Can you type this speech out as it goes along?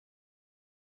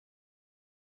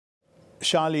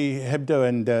Charlie Hebdo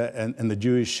and the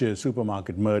Jewish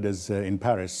supermarket murders in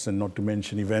Paris, and not to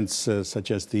mention events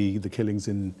such as the killings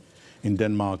in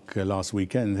Denmark last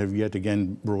weekend, have yet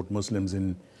again brought Muslims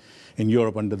in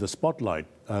Europe under the spotlight.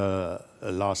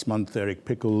 Last month, Eric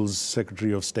Pickles,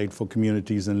 Secretary of State for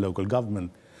Communities and Local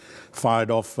Government,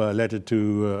 fired off a letter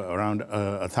to around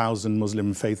 1,000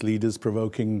 Muslim faith leaders,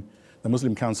 provoking the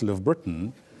Muslim Council of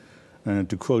Britain,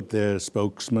 to quote their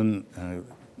spokesman,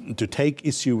 to take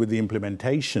issue with the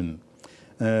implementation,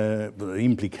 the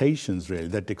implications really,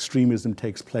 that extremism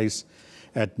takes place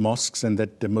at mosques and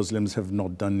that the Muslims have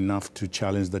not done enough to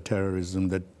challenge the terrorism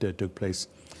that took place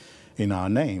in our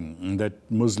name, and that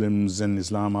Muslims and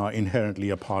Islam are inherently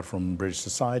apart from British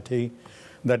society,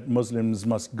 that Muslims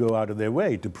must go out of their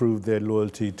way to prove their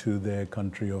loyalty to their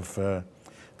country of,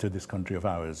 to this country of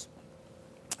ours.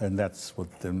 And that's what,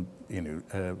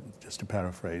 just to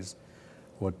paraphrase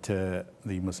what the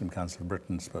Muslim Council of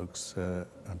Britain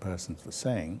spokespersons were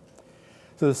saying.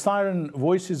 So the siren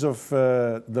voices of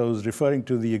those referring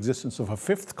to the existence of a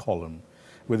fifth column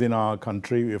within our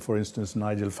country, for instance,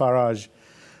 Nigel Farage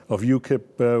of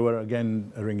UKIP, were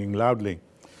again ringing loudly.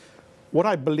 What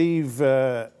I believe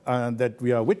that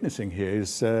we are witnessing here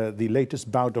is the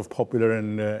latest bout of popular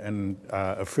and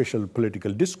official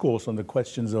political discourse on the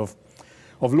questions of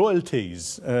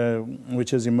loyalties,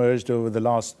 which has emerged over the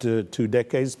last 2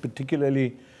 decades,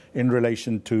 particularly in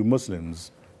relation to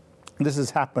Muslims. This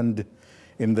has happened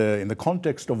in the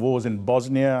context of wars in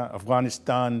Bosnia,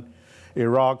 Afghanistan,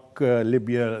 Iraq,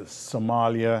 Libya,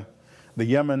 Somalia, the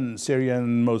Yemen, Syria,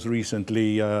 and most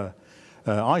recently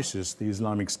ISIS, the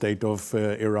Islamic State of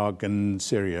Iraq and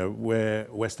Syria, where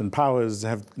Western powers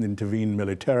have intervened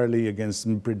militarily against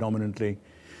predominantly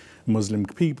Muslim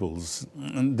peoples.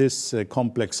 And this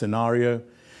complex scenario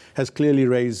has clearly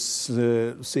raised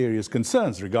serious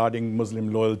concerns regarding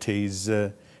Muslim loyalties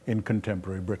in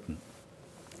contemporary Britain.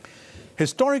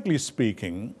 Historically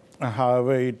speaking,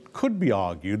 however, it could be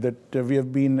argued that we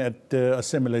have been at a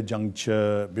similar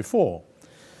juncture before.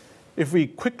 If we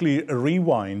quickly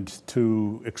rewind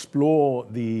to explore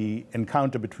the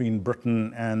encounter between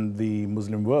Britain and the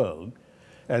Muslim world,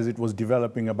 as it was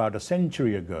developing about a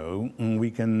century ago,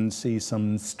 we can see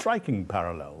some striking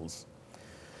parallels.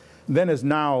 Then as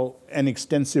now, an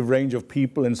extensive range of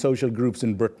people and social groups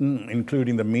in Britain,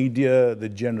 including the media, the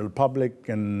general public,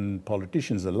 and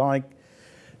politicians alike,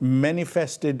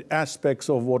 manifested aspects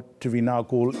of what we now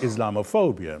call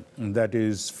Islamophobia, and that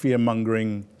is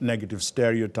fear-mongering, negative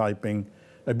stereotyping,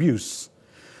 abuse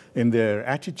in their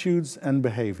attitudes and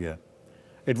behavior.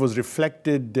 It was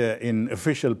reflected in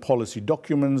official policy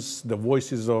documents, the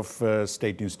voices of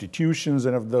state institutions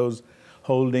and of those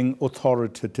holding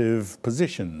authoritative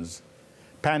positions.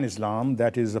 Pan-Islam,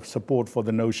 that is a support for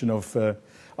the notion of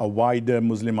a wider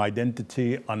Muslim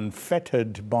identity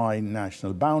unfettered by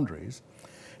national boundaries,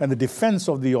 and the defense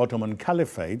of the Ottoman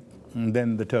Caliphate, and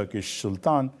then the Turkish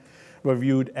Sultan, were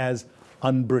viewed as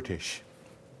un-British.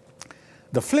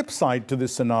 The flip side to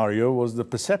this scenario was the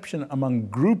perception among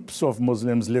groups of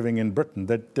Muslims living in Britain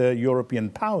that European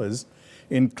powers,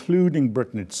 including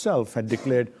Britain itself, had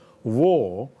declared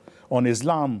war on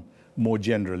Islam more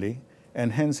generally,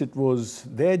 and hence it was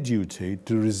their duty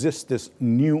to resist this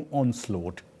new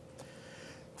onslaught.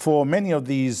 For many of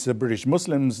these British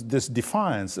Muslims, this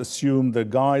defiance assumed the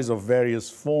guise of various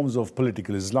forms of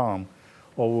political Islam,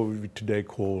 or what we today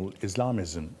call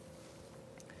Islamism.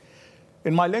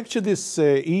 In my lecture this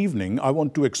evening, I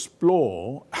want to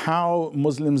explore how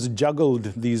Muslims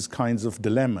juggled these kinds of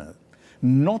dilemmas,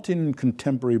 not in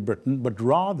contemporary Britain, but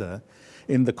rather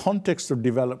in the context of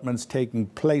developments taking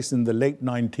place in the late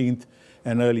 19th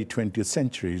and early 20th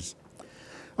centuries.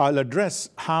 I'll address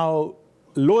how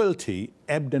loyalty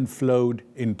ebbed and flowed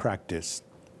in practice.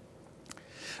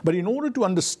 But in order to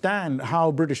understand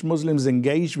how British Muslims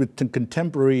engaged with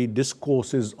contemporary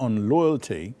discourses on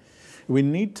loyalty, we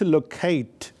need to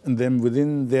locate them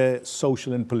within their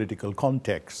social and political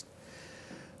context.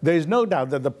 There is no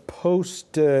doubt that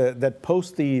post the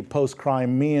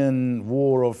post-Crimean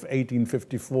War of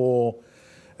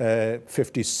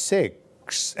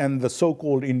 1854-56 and the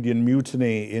so-called Indian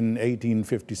Mutiny in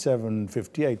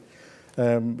 1857-58,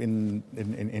 in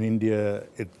India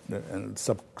and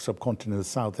subcontinent of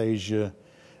South Asia,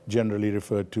 generally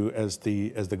referred to as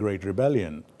the Great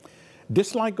Rebellion.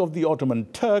 Dislike of the Ottoman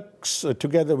Turks,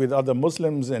 together with other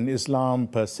Muslims and Islam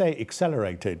per se,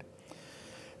 accelerated.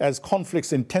 As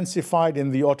conflicts intensified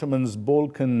in the Ottomans'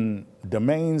 Balkan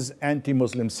domains,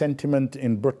 anti-Muslim sentiment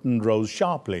in Britain rose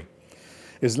sharply.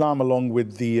 Islam, along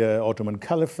with the Ottoman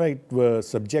Caliphate, were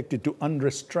subjected to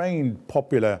unrestrained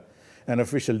popular and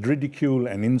official ridicule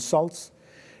and insults.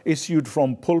 issued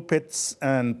from pulpits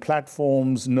and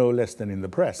platforms no less than in the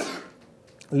press.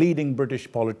 Leading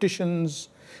British politicians,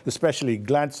 especially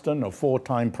Gladstone, a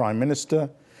four-time Prime Minister,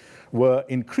 were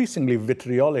increasingly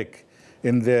vitriolic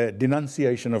in their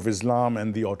denunciation of Islam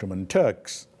and the Ottoman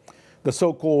Turks. The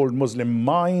so-called Muslim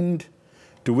mind,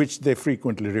 to which they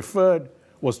frequently referred,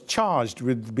 was charged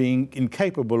with being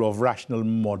incapable of rational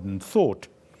modern thought.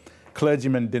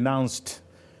 Clergymen denounced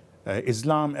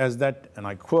Islam as that, and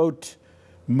I quote,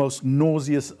 most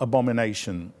nauseous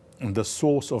abomination and the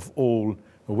source of all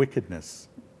wickedness.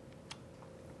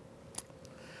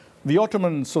 The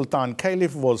Ottoman Sultan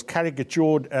Caliph was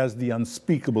caricatured as the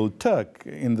unspeakable Turk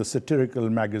in the satirical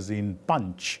magazine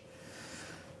Punch.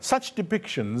 Such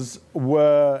depictions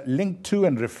were linked to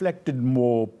and reflected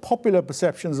more popular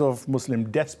perceptions of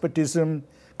Muslim despotism,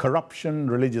 corruption,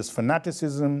 religious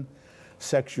fanaticism,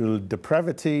 sexual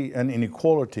depravity, and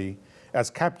inequality as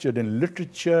captured in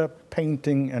literature,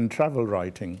 painting, and travel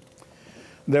writing.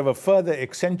 They were further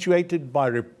accentuated by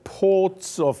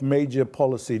reports of major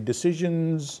policy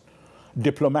decisions,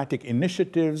 diplomatic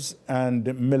initiatives,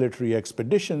 and military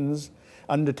expeditions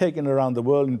undertaken around the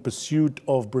world in pursuit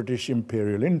of British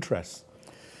imperial interests.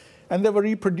 And they were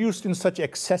reproduced in such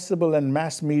accessible and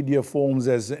mass media forms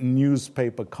as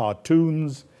newspaper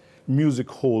cartoons, music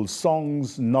hall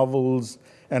songs, novels,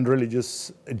 and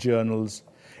religious journals,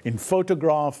 in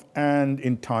photograph and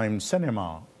in time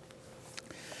cinema.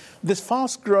 This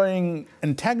fast-growing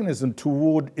antagonism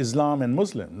toward Islam and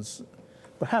Muslims,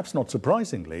 perhaps not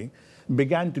surprisingly,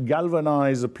 began to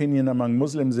galvanize opinion among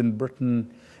Muslims in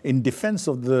Britain in defense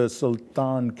of the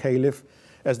Sultan Caliph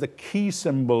as the key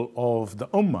symbol of the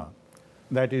Ummah,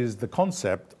 that is, the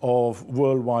concept of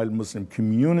worldwide Muslim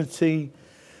community,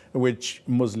 which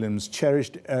Muslims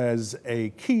cherished as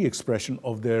a key expression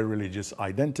of their religious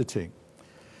identity.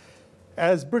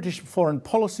 As British foreign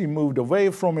policy moved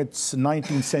away from its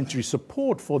 19th century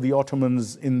support for the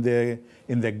Ottomans in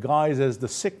their guise as the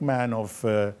sick man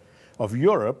of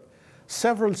Europe,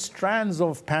 several strands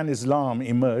of pan-Islam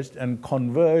emerged and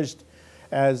converged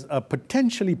as a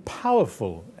potentially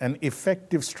powerful and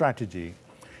effective strategy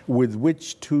with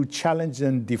which to challenge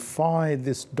and defy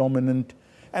this dominant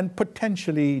and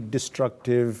potentially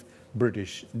destructive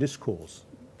British discourse.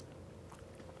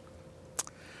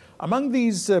 Among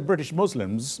these British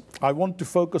Muslims, I want to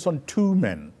focus on two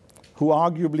men who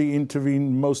arguably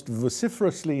intervened most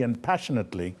vociferously and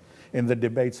passionately in the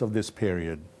debates of this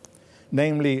period,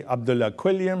 namely Abdullah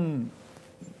Quilliam,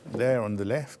 there on the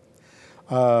left,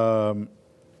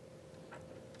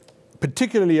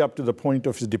 particularly up to the point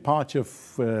of his departure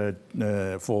for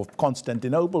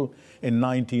Constantinople in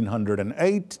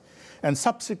 1908, and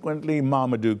subsequently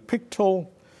Marmaduke Pickthall,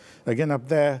 again up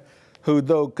there, who,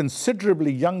 though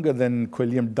considerably younger than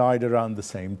Quilliam, died around the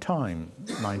same time,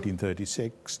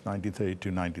 1936,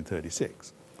 1932,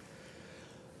 1936.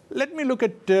 Let me look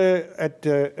at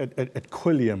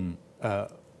Quilliam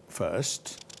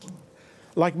first.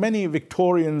 Like many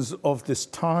Victorians of this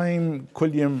time,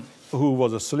 Quilliam, who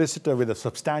was a solicitor with a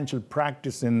substantial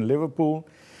practice in Liverpool,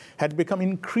 had become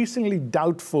increasingly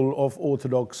doubtful of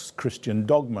Orthodox Christian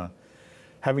dogma,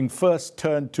 having first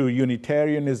turned to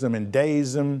Unitarianism and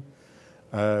deism,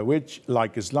 which,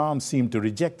 like Islam, seemed to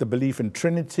reject the belief in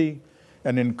Trinity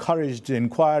and encouraged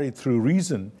inquiry through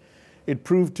reason. It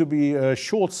proved to be a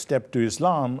short step to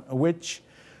Islam, which,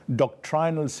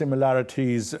 doctrinal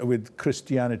similarities with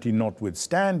Christianity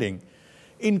notwithstanding,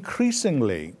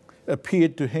 increasingly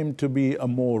appeared to him to be a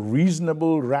more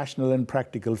reasonable, rational, and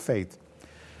practical faith.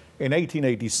 In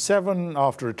 1887,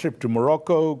 after a trip to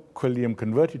Morocco, Quilliam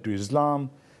converted to Islam,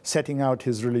 setting out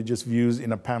his religious views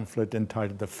in a pamphlet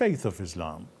entitled The Faith of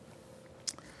Islam.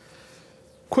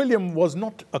 Quilliam was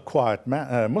not a quiet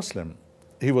Muslim.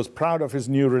 He was proud of his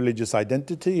new religious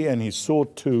identity, and he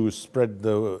sought to spread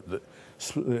the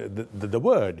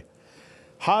word.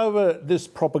 However, this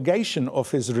propagation of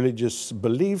his religious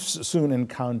beliefs soon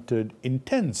encountered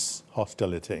intense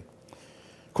hostility.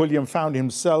 Quilliam found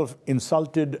himself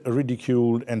insulted,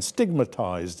 ridiculed, and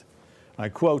stigmatized. I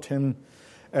quote him,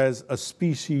 as a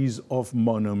species of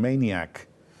monomaniac,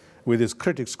 with his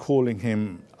critics calling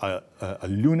him a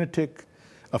lunatic,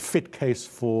 a fit case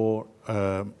for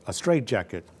a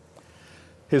straitjacket.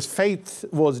 His faith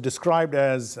was described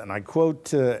as, and I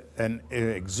quote, an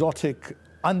exotic,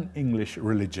 un-English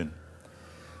religion.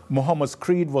 Muhammad's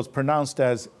creed was pronounced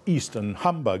as Eastern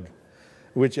humbug,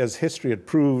 which, as history had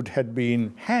proved, had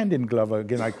been hand in glove,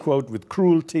 again I quote, with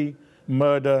cruelty,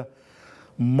 murder,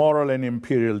 moral and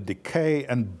imperial decay,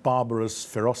 and barbarous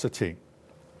ferocity.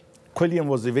 Quilliam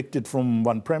was evicted from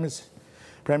one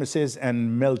premises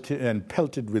and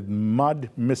pelted with mud,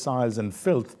 missiles, and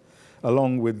filth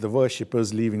along with the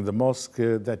worshippers leaving the mosque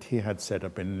that he had set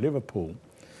up in Liverpool.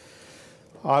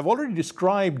 I've already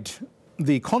described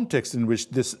the context in which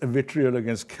this vitriol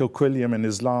against Quilliam and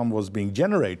Islam was being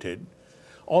generated.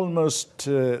 Almost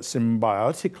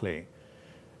symbiotically,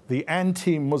 the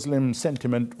anti-Muslim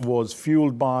sentiment was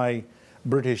fueled by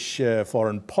British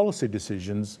foreign policy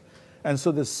decisions, and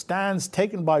so the stands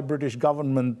taken by British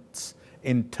governments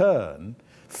in turn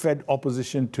fed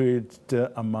opposition to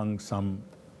it among some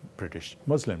British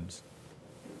Muslims.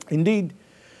 Indeed,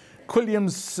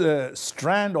 Quilliam's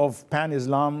strand of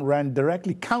pan-Islam ran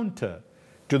directly counter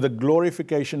to the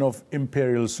glorification of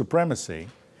imperial supremacy,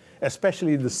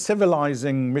 especially the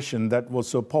civilizing mission that was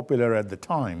so popular at the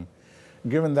time,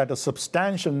 given that a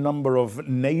substantial number of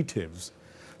natives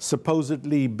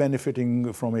supposedly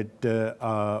benefiting from it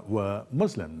were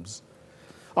Muslims.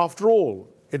 After all,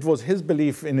 it was his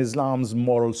belief in Islam's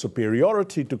moral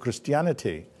superiority to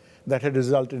Christianity that had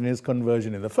resulted in his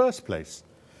conversion in the first place.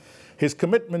 His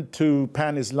commitment to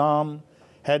pan-Islam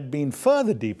had been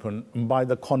further deepened by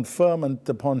the conferment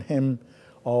upon him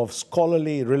of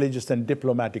scholarly, religious, and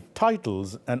diplomatic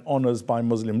titles and honors by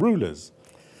Muslim rulers.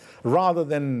 Rather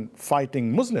than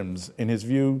fighting Muslims, in his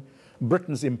view,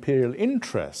 Britain's imperial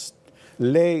interest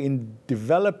lay in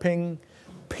developing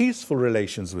peaceful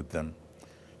relations with them.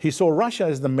 He saw Russia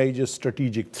as the major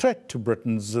strategic threat to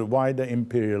Britain's wider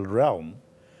imperial realm.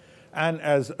 And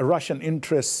as Russian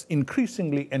interests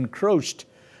increasingly encroached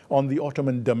on the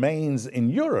Ottoman domains in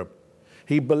Europe,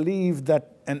 he believed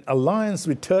that an alliance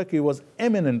with Turkey was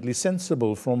eminently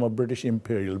sensible from a British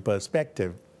imperial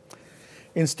perspective.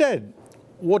 Instead,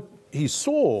 what he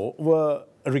saw were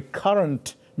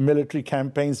recurrent military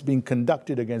campaigns being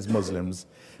conducted against Muslims,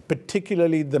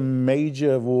 particularly the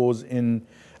major wars in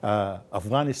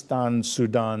Afghanistan,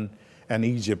 Sudan, and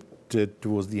Egypt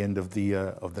towards the end of the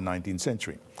 19th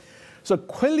century. So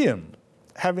Quilliam,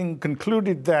 having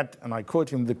concluded that, and I quote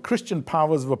him, the Christian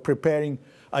powers were preparing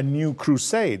a new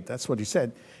crusade, that's what he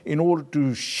said, in order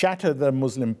to shatter the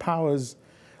Muslim powers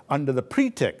under the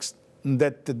pretext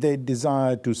that they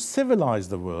desired to civilize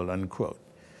the world, unquote.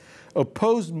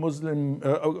 Opposed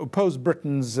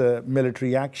Britain's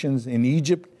military actions in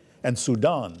Egypt and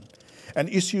Sudan, and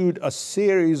issued a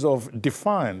series of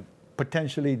defiant,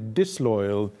 potentially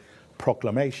disloyal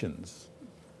proclamations.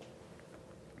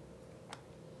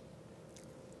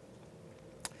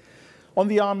 On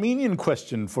the Armenian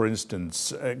question, for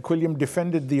instance, Quilliam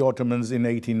defended the Ottomans in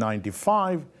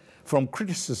 1895 from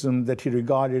criticism that he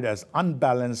regarded as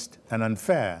unbalanced and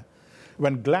unfair,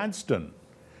 when Gladstone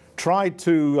tried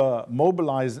to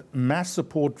mobilize mass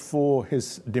support for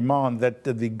his demand that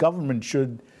the government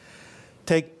should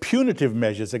take punitive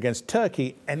measures against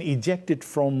Turkey and eject it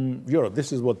from Europe.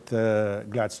 This is what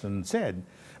Gladstone said,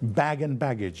 bag and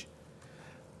baggage.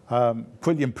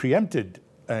 Quilliam preempted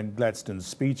Gladstone's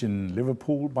speech in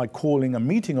Liverpool by calling a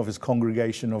meeting of his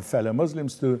congregation of fellow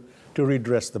Muslims to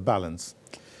redress the balance.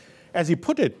 As he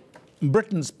put it,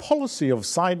 Britain's policy of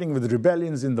siding with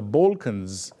rebellions in the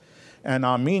Balkans and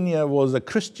Armenia was a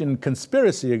Christian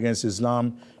conspiracy against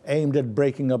Islam aimed at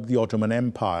breaking up the Ottoman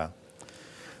Empire.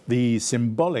 The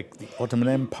Ottoman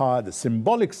Empire, the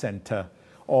symbolic center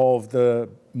of the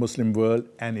Muslim world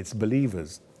and its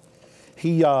believers.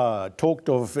 He talked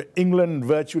of England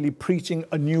virtually preaching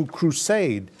a new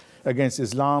crusade against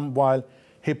Islam while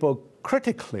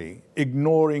hypocritically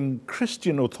ignoring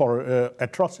Christian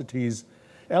atrocities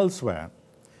elsewhere.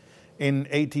 In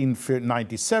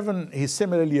 1897, he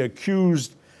similarly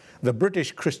accused the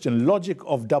British Christian logic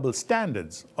of double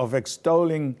standards, of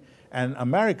extolling an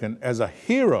American as a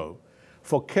hero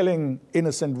for killing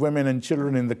innocent women and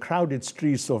children in the crowded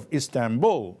streets of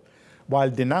Istanbul, while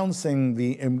denouncing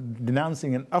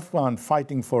an Afghan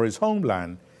fighting for his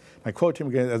homeland. I quote him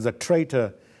again, as a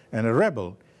traitor and a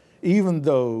rebel, even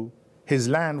though his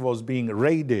land was being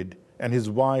raided and his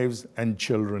wives and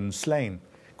children slain.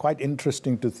 Quite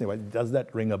interesting to think, well, does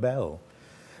that ring a bell?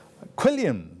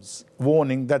 Quilliam's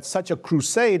warning that such a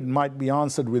crusade might be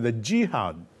answered with a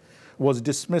jihad was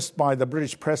dismissed by the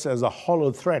British press as a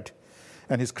hollow threat,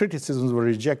 and his criticisms were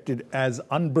rejected as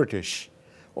un-British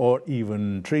or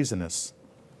even treasonous.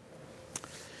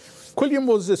 Quilliam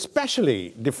was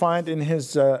especially defiant in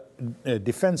his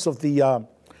defense of the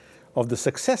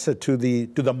successor to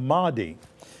the Mahdi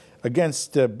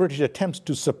against British attempts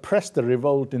to suppress the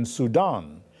revolt in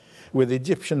Sudan with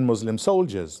Egyptian Muslim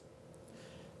soldiers.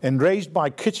 Enraged by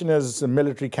Kitchener's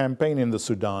military campaign in the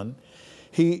Sudan,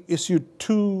 he issued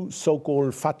two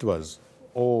so-called fatwas,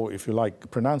 or if you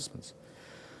like, pronouncements.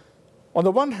 On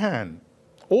the one hand,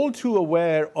 all too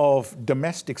aware of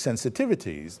domestic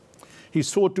sensitivities, he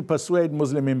sought to persuade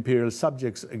Muslim imperial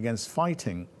subjects against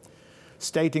fighting.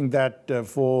 stating that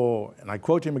and I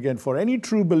quote him again, for any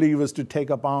true believers to take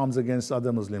up arms against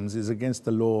other Muslims is against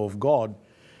the law of God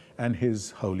and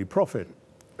his holy prophet.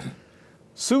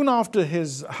 Soon after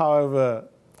this, however,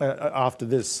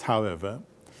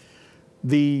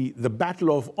 the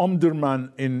Battle of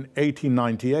Omdurman in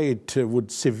 1898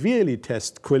 would severely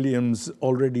test Quilliam's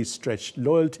already stretched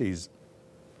loyalties.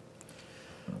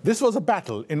 This was a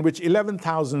battle in which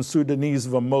 11,000 Sudanese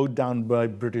were mowed down by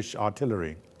British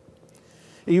artillery.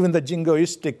 Even the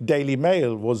jingoistic Daily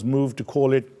Mail was moved to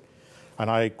call it, and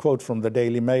I quote from the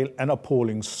Daily Mail, an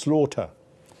appalling slaughter.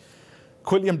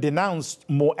 Quilliam denounced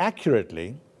more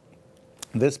accurately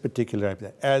this particular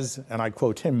as, and I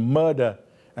quote him, murder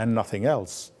and nothing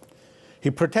else. He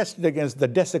protested against the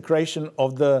desecration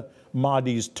of the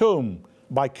Mahdi's tomb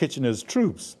by Kitchener's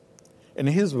troops. In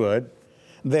his word,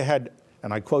 they had,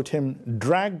 and I quote him,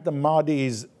 dragged the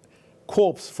Mahdi's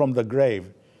corpse from the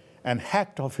grave and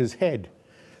hacked off his head,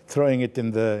 throwing it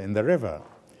in the river,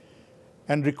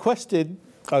 and requested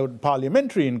a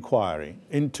parliamentary inquiry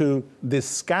into this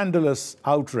scandalous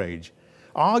outrage,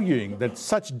 arguing that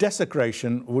such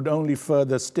desecration would only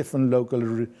further stiffen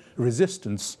local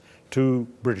resistance to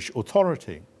British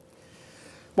authority.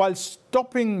 While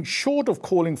stopping short of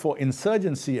calling for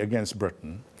insurgency against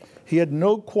Britain, he had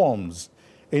no qualms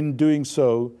in doing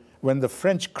so when the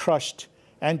French crushed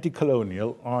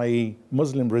anti-colonial, i.e.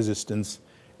 Muslim resistance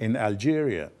in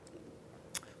Algeria.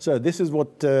 So this is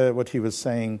what he was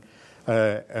saying,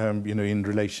 in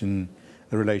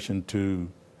relation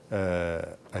to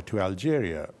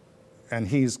Algeria. And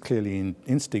he's clearly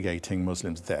instigating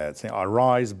Muslims there, saying,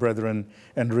 arise, brethren,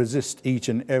 and resist each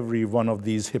and every one of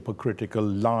these hypocritical,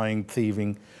 lying,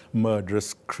 thieving,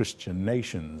 murderous Christian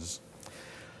nations.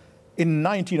 In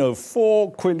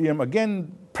 1904, Quilliam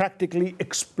again practically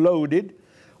exploded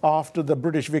after the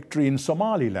British victory in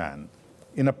Somaliland.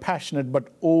 In a passionate but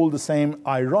all the same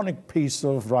ironic piece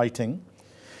of writing,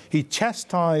 he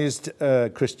chastised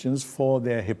Christians for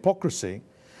their hypocrisy,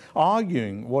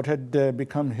 arguing what had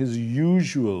become his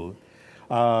usual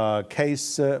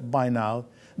case by now,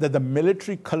 that the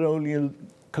military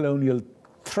colonial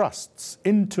thrusts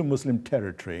into Muslim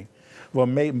territory were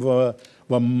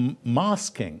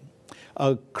masking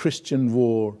a Christian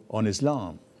war on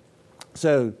Islam.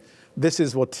 So this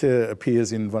is what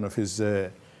appears in one of his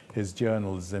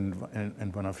journals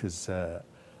and one of his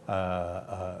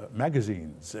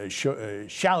magazines.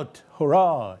 Shout,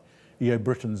 hurrah, ye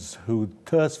Britons, who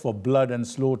thirst for blood and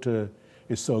slaughter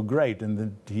is so great. And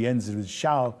then he ends it with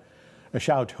shout,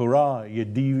 hurrah, ye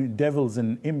devils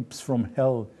and imps from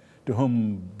hell, to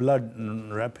whom blood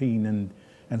and rapine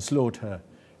and slaughter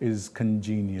is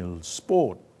congenial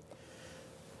sport.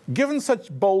 Given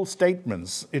such bold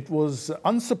statements, it was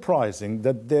unsurprising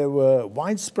that there were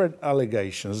widespread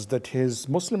allegations that his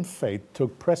Muslim faith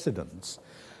took precedence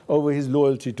over his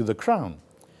loyalty to the crown.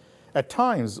 At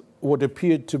times, what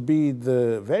appeared to be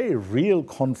the very real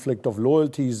conflict of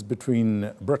loyalties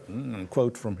between Britain, and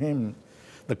quote from him,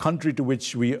 the country to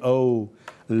which we owe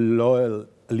loyal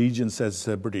allegiance as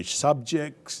British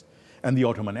subjects, and the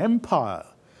Ottoman Empire,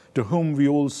 to whom we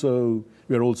are also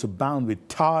bound with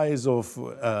ties of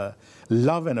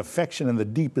love and affection and the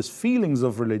deepest feelings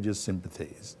of religious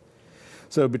sympathies.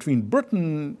 So between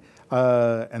Britain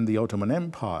and the Ottoman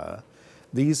Empire,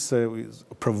 these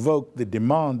provoked the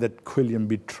demand that Quilliam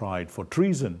be tried for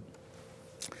treason.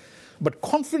 But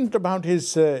confident about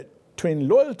his twin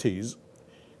loyalties,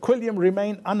 Quilliam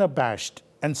remained unabashed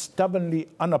and stubbornly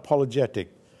unapologetic,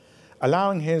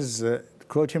 allowing his,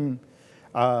 quote him,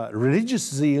 religious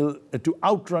zeal to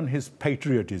outrun his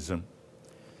patriotism.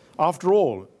 After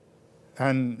all,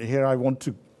 and here I want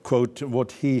to quote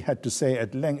what he had to say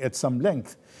at some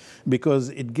length, because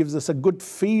it gives us a good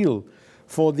feel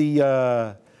for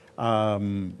the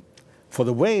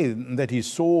way that he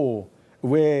saw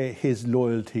where his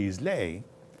loyalties lay,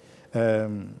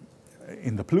 in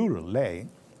the plural lay.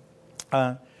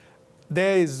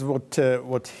 There is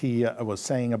what he was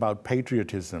saying about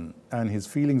patriotism and his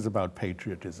feelings about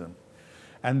patriotism.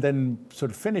 And then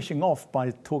sort of finishing off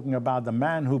by talking about the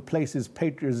man who places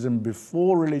patriotism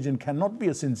before religion cannot be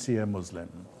a sincere Muslim.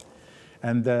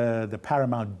 And the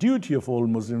paramount duty of all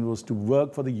Muslims was to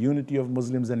work for the unity of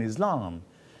Muslims and Islam,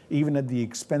 even at the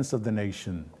expense of the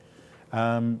nation.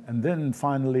 And then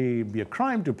finally, be a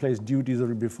crime to place duties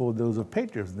before those of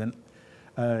patriotism. Then,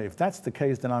 if that's the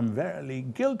case, then I'm verily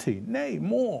guilty. Nay,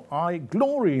 more, I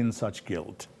glory in such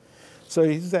guilt. So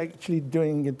he's actually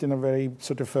doing it in a very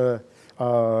sort of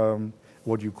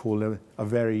what you call a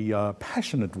very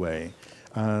passionate way,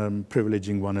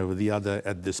 privileging one over the other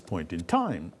at this point in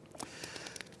time.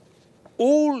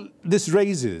 all this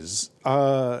raises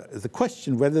the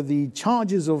question whether the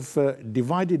charges of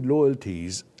divided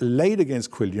loyalties laid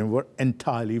against Quilliam were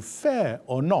entirely fair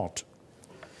or not.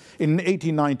 In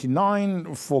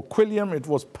 1899, for Quilliam, it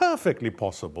was perfectly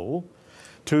possible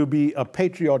to be a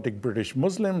patriotic British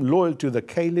Muslim, loyal to the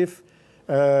Caliph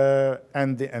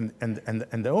and the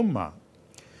Ummah.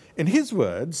 In his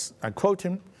words, I quote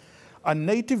him, "A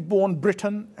native-born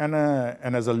Briton and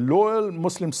as a loyal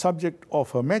Muslim subject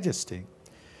of Her Majesty,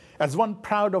 as one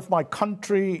proud of my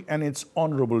country and its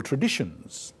honourable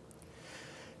traditions."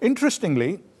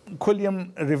 Interestingly,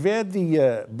 Quilliam revered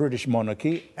the British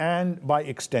monarchy and, by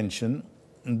extension,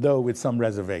 though with some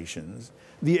reservations,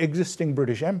 the existing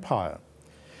British Empire.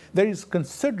 There is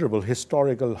considerable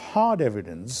historical hard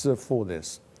evidence for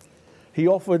this. He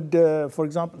offered, for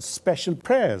example, special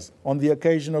prayers on the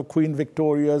occasion of Queen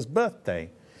Victoria's birthday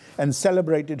and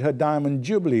celebrated her Diamond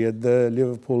Jubilee at the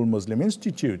Liverpool Muslim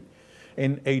Institute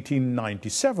in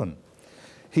 1897.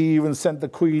 He even sent the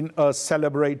Queen a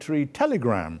celebratory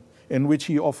telegram in which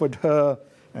he offered her,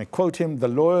 I quote him, "the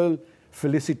loyal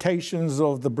felicitations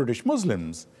of the British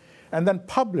Muslims," and then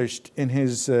published in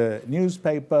his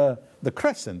newspaper, The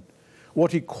Crescent,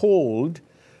 what he called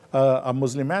a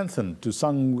Muslim anthem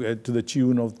sung to the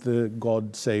tune of the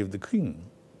God Save the Queen.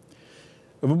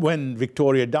 When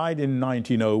Victoria died in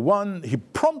 1901, he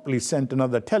promptly sent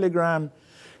another telegram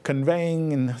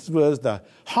conveying in his words the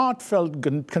heartfelt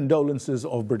condolences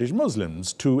of British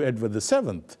Muslims to Edward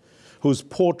VII, whose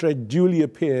portrait duly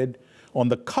appeared on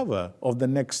the cover of the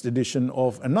next edition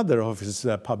of another of his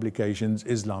publications,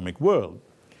 Islamic World.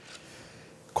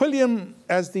 Quilliam,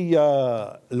 as the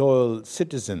loyal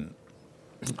citizen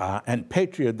and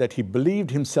patriot that he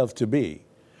believed himself to be,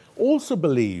 also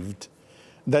believed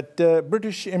that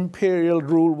British imperial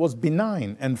rule was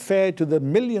benign and fair to the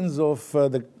millions of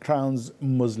the Crown's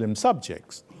Muslim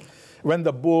subjects. When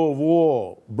the Boer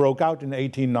War broke out in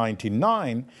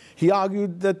 1899, he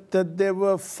argued that there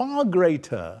were far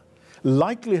greater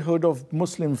likelihood of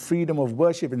Muslim freedom of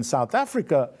worship in South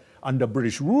Africa under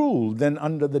British rule than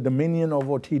under the dominion of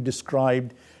what he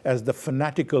described as the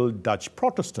fanatical Dutch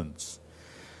Protestants.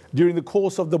 During the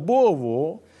course of the Boer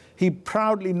War, he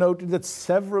proudly noted that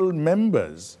several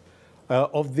members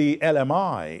of the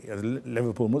LMI,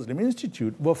 Liverpool Muslim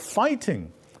Institute, were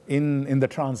fighting in the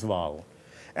Transvaal,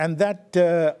 and that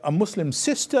a Muslim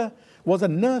sister was a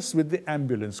nurse with the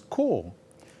ambulance corps.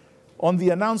 On the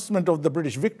announcement of the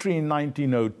British victory in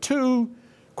 1902,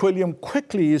 Quilliam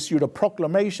quickly issued a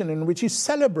proclamation in which he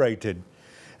celebrated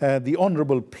the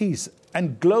honourable peace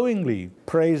and glowingly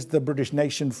praised the British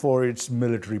nation for its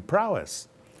military prowess.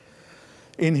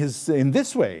 In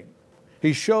this way,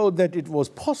 he showed that it was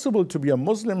possible to be a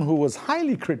Muslim who was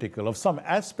highly critical of some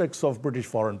aspects of British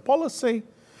foreign policy,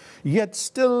 yet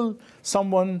still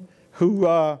someone who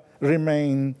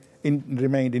remained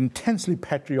intensely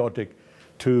patriotic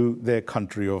to their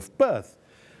country of birth.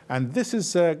 And this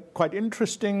is quite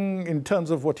interesting in terms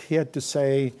of what he had to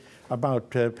say about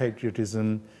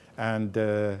patriotism and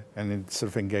its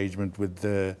sort of engagement with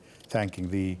thanking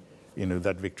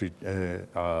that victory,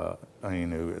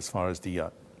 as far as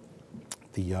the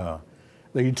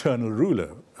eternal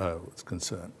ruler was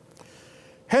concerned.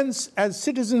 Hence, as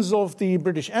citizens of the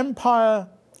British Empire,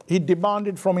 he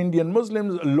demanded from Indian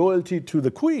Muslims loyalty to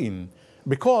the Queen,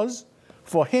 because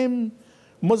for him,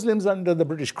 Muslims under the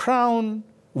British Crown,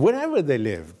 wherever they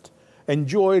lived,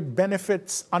 enjoyed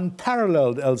benefits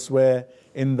unparalleled elsewhere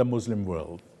in the Muslim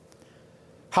world.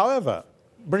 However,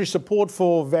 British support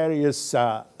for various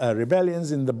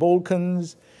rebellions in the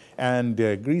Balkans and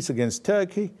Greece against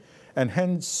Turkey, and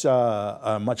hence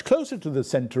much closer to the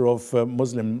center of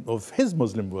his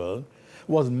Muslim world,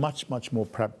 was much, much more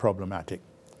problematic.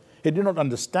 He did not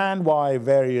understand why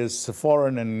various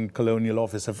foreign and colonial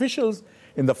office officials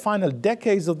in the final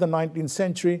decades of the 19th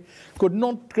century could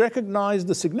not recognize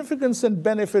the significance and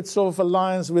benefits of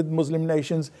alliance with Muslim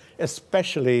nations,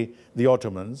 especially the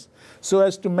Ottomans, so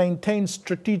as to maintain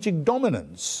strategic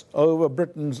dominance over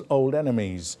Britain's old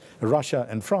enemies, Russia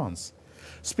and France.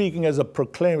 Speaking as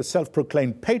a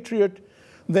self-proclaimed patriot,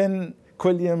 then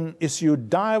Quilliam issued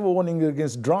dire warnings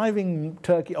against driving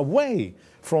Turkey away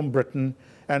from Britain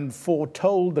and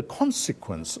foretold the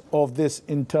consequence of this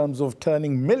in terms of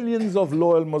turning millions of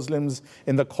loyal Muslims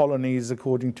in the colonies,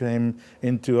 according to him,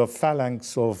 into a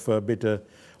phalanx of bitter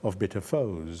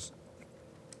foes.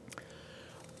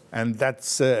 And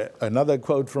that's another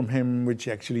quote from him, which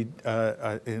actually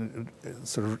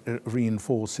sort of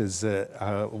reinforces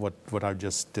what I've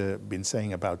just been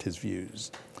saying about his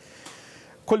views.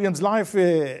 Quilliam's life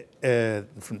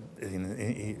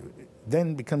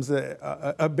then becomes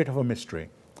a bit of a mystery.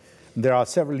 there are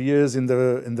several years in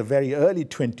the very early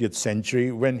 20th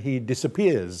century when he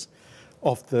disappears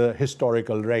off the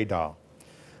historical radar.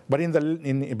 But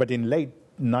in late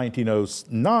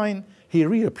 1909, he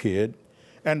reappeared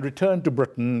and returned to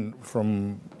Britain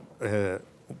from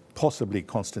possibly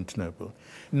Constantinople,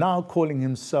 now calling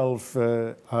himself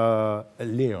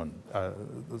Leon,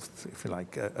 if you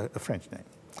like, a French name.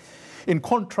 In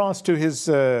contrast to his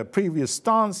previous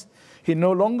stance, he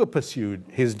no longer pursued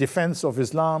his defense of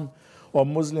Islam or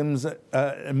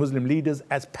Muslim leaders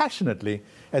as passionately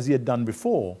as he had done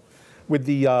before, with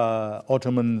the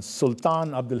Ottoman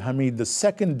Sultan Abdul Hamid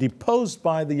II deposed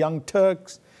by the Young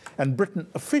Turks and Britain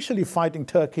officially fighting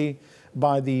Turkey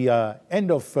by the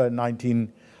end of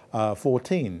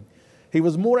 1914. He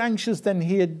was more anxious than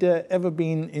he had ever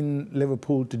been in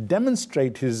Liverpool to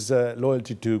demonstrate his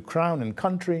loyalty to crown and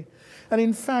country, and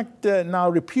in fact now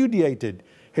repudiated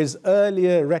his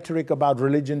earlier rhetoric about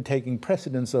religion taking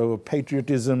precedence over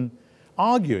patriotism,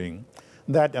 arguing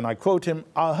that, and I quote him,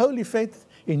 "Our holy faith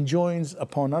enjoins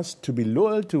upon us to be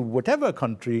loyal to whatever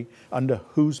country under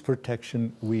whose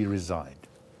protection we reside."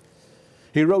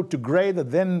 He wrote to Grey, the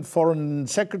then Foreign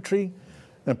Secretary,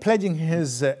 pledging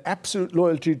his absolute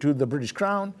loyalty to the British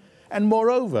Crown, and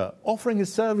moreover, offering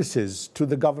his services to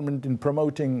the government in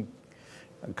promoting,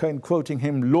 quoting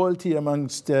him, loyalty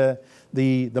amongst the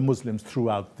Muslims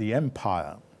throughout the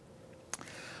empire.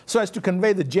 So as to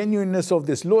convey the genuineness of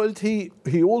this loyalty,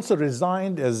 he also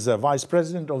resigned as vice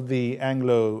president of the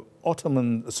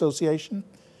Anglo-Ottoman Association,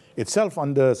 itself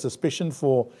under suspicion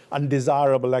for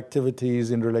undesirable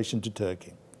activities in relation to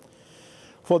Turkey.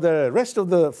 For the rest of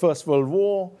the First World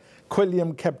War,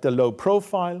 Quilliam kept a low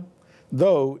profile,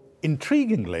 though,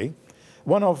 intriguingly,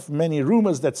 one of many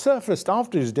rumors that surfaced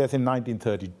after his death in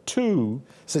 1932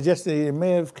 suggested he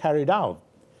may have carried out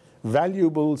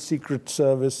valuable Secret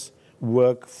Service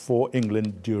work for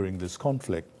England during this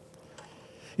conflict.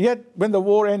 Yet, when the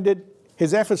war ended,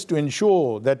 his efforts to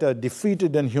ensure that a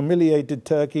defeated and humiliated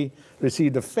Turkey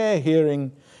received a fair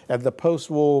hearing at the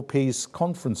post-war peace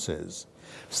conferences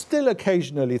still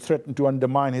occasionally threatened to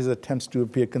undermine his attempts to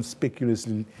appear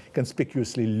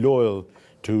conspicuously loyal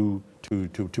to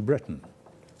Britain.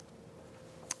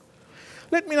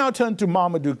 Let me now turn to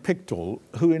Marmaduke Pickthall,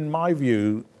 who, in my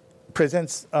view,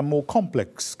 presents a more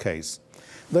complex case,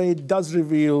 though it does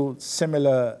reveal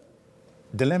similar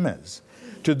dilemmas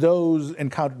to those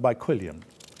encountered by Quilliam.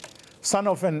 Son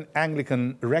of an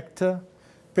Anglican rector,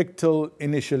 Pickthall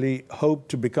initially hoped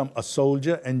to become a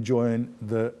soldier and join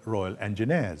the Royal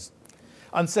Engineers.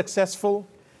 Unsuccessful,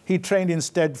 he trained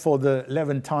instead for the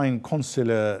Levantine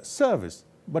consular service,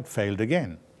 but failed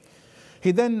again.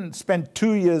 He then spent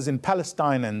 2 years in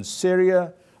Palestine and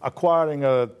Syria, acquiring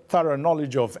a thorough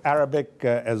knowledge of Arabic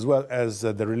as well as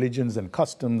the religions and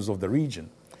customs of the region.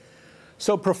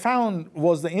 So profound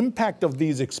was the impact of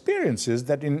these experiences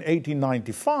that in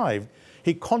 1895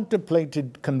 he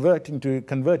contemplated converting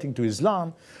to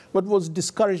Islam, but was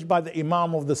discouraged by the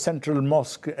Imam of the Central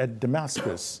Mosque at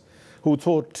Damascus, who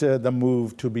thought the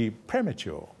move to be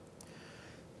premature.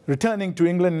 Returning to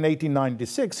England in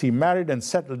 1896, he married and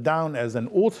settled down as an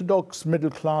orthodox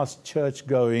middle-class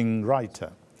church-going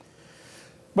writer.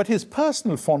 But his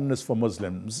personal fondness for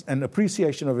Muslims and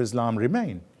appreciation of Islam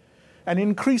remained, and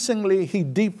increasingly he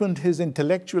deepened his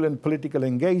intellectual and political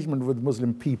engagement with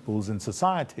Muslim peoples and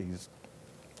societies.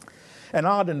 An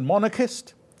ardent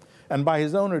monarchist, and by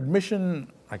his own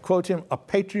admission, I quote him, a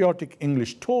patriotic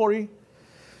English Tory,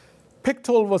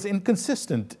 Pickthall was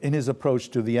inconsistent in his approach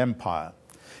to the empire.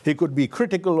 He could be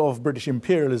critical of British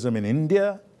imperialism in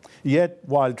India, yet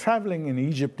while traveling in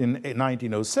Egypt in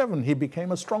 1907, he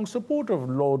became a strong supporter of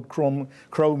Lord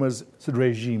Cromer's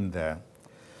regime there.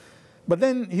 But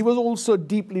then he was also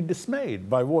deeply dismayed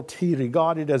by what he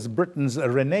regarded as Britain's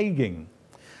reneging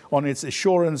on its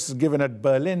assurance given at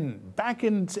Berlin back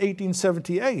in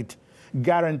 1878,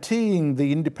 guaranteeing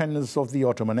the independence of the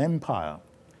Ottoman Empire.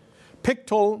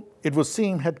 Pickthall, it would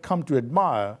seem, had come to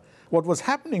admire what was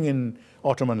happening in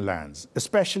Ottoman lands,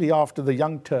 especially after the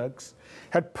Young Turks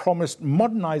had promised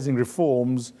modernizing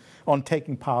reforms on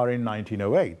taking power in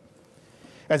 1908.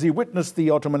 As he witnessed the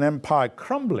Ottoman Empire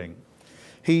crumbling,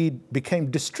 he became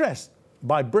distressed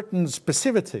by Britain's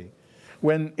passivity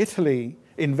when Italy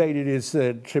invaded his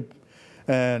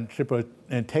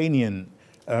Tripolitanian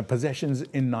possessions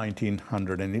in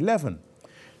 1911.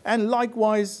 And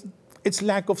likewise, its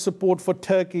lack of support for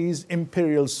Turkey's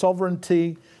imperial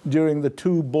sovereignty during the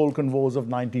two Balkan Wars of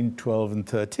 1912 and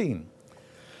 13.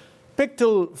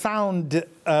 Pickthall found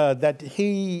that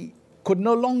he could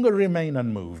no longer remain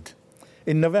unmoved.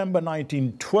 In November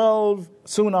 1912,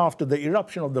 soon after the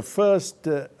eruption of the First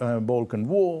Balkan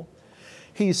War,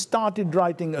 he started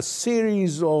writing a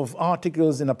series of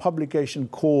articles in a publication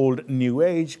called New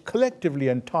Age, collectively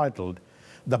entitled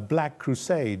The Black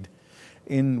Crusade,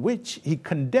 in which he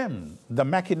condemned the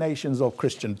machinations of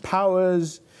Christian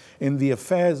powers in the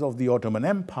affairs of the Ottoman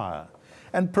Empire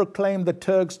and proclaimed the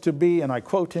Turks to be, and I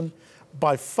quote him,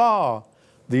 by far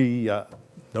the,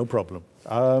 by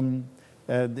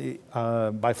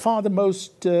far the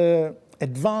most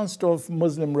advanced of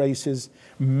Muslim races,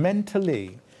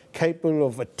 mentally capable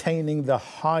of attaining the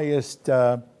highest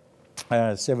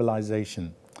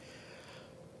civilization.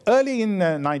 Early in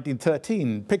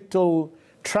 1913, Pictou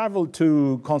traveled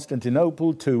to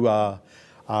Constantinople to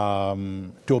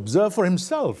observe for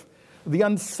himself the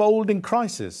unfolding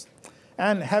crisis,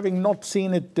 and having not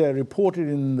seen it reported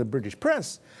in the British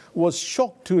press, was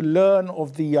shocked to learn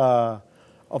of the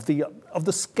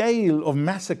scale of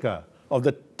massacre of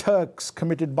the Turks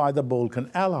committed by the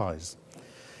Balkan allies.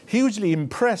 Hugely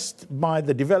impressed by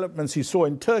the developments he saw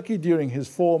in Turkey during his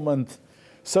 4-month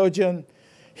sojourn,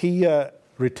 he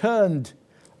returned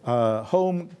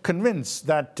home convinced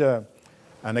that,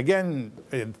 and again,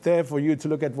 there for you to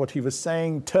look at what he was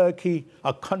saying, Turkey,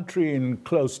 a country in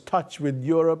close touch with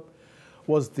Europe,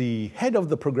 was the head of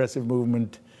the progressive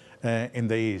movement in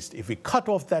the East. If we cut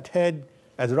off that head,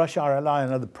 as Russia, our ally,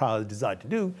 and other powers desired to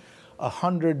do,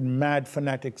 100 mad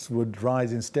fanatics would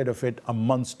rise. Instead of it, a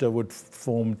monster would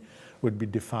form,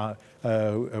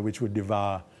 which would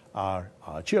devour our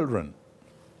children.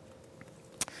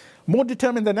 More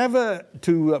determined than ever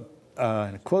to,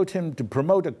 quote him, to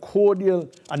promote a cordial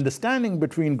understanding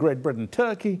between Great Britain and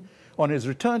Turkey, on his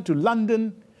return to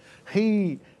London,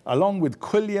 he, along with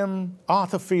Quilliam,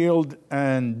 Arthur Field,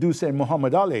 and Duse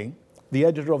Muhammad Ali, the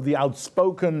editor of the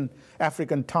outspoken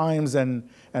African Times and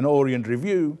Orient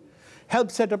Review,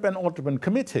 helped set up an Ottoman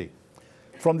committee.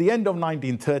 From the end of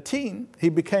 1913, he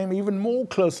became even more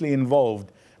closely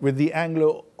involved with the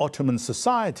Anglo-Ottoman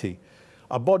Society,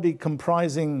 a body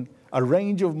comprising a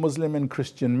range of Muslim and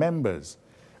Christian members,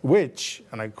 which,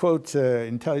 and I quote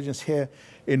intelligence here,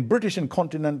 in British and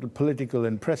continental political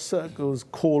and press circles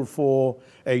called for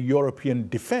a European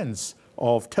defense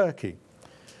of Turkey.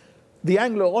 The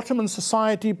Anglo-Ottoman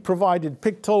Society provided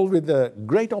Pictou with a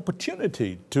great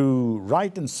opportunity to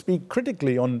write and speak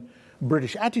critically on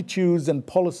British attitudes and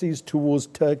policies towards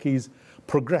Turkey's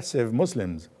progressive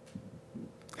Muslims.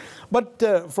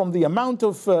 But from the amount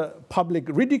of public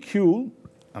ridicule,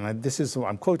 and this is,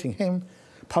 I'm quoting him,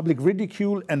 public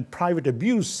ridicule and private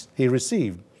abuse he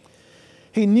received,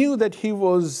 he knew that he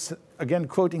was, again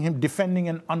quoting him, defending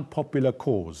an unpopular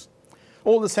cause.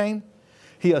 All the same,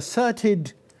 he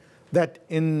asserted that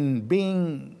in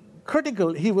being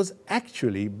critical, he was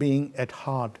actually being at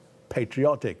heart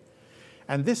patriotic.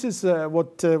 And this is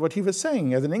what he was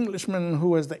saying. As an Englishman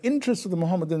who has the interests of the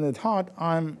Mohammedan at heart,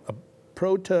 I'm a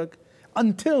pro-Turk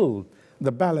until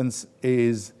the balance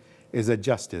is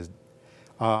adjusted.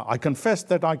 I confess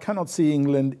that I cannot see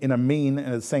England in a mean and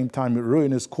at the same time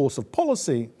ruinous course of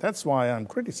policy. That's why I'm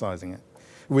criticizing it,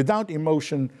 without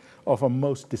emotion of a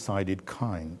most decided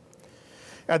kind.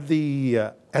 As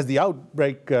the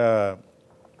outbreak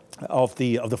of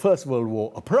the First World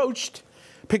War approached,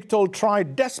 Pictou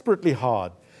tried desperately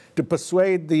hard to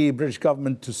persuade the British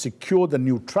government to secure the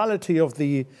neutrality of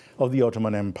the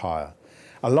Ottoman Empire.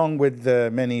 Along with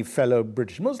many fellow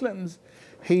British Muslims,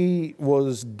 he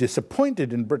was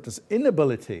disappointed in Britain's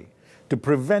inability to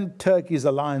prevent Turkey's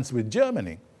alliance with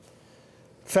Germany.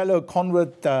 Fellow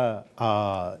convert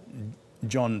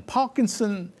John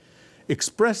Parkinson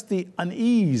expressed the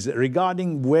unease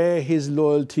regarding where his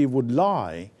loyalty would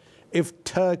lie if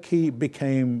Turkey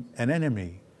became an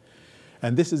enemy.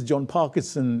 And this is John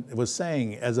Parkinson was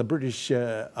saying, as a British,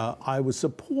 I would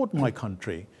support my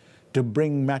country to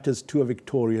bring matters to a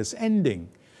victorious ending.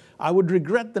 I would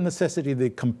regret the necessity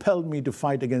that compelled me to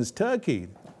fight against Turkey,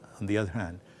 on the other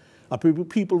hand, are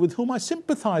people with whom I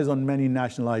sympathize on many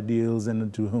national ideals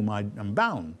and to whom I am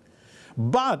bound.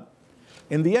 But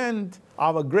in the end,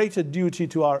 our greater duty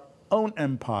to our own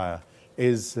empire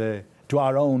is, to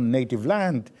our own native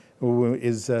land,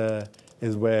 is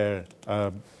where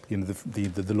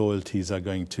the loyalties are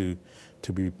going to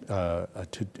be,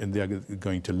 and they are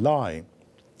going to lie.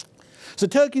 So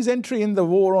Turkey's entry in the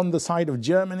war on the side of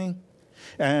Germany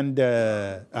and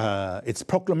its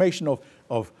proclamation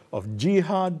of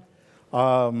jihad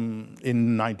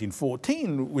in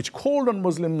 1914, which called on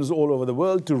Muslims all over the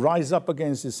world to rise up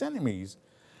against its enemies,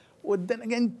 would then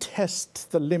again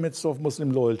test the limits of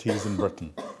Muslim loyalties in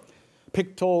Britain.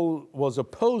 Pictou was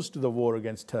opposed to the war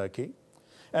against Turkey,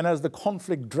 and as the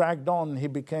conflict dragged on, he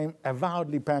became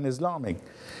avowedly pan-Islamic,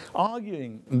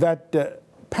 arguing that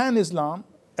pan-Islam,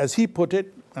 as he put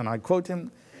it, and I quote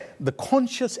him, "The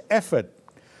conscious effort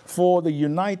for the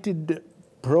united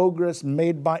progress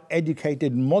made by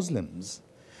educated Muslims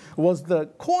was the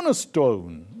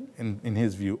cornerstone, in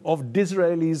his view, of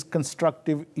Disraeli's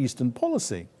constructive Eastern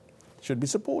policy. Should be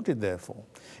supported, therefore.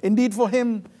 Indeed, for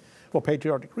him, for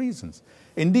patriotic reasons.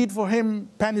 Indeed, for him,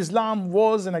 Pan-Islam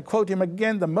was, and I quote him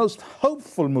again, the most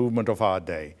hopeful movement of our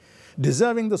day,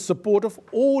 deserving the support of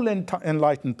all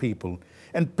enlightened people,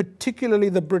 and particularly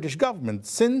the British government,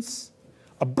 since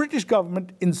a British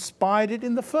government inspired it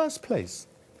in the first place."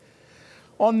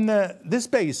 On this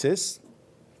basis,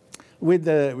 with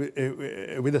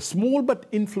a small but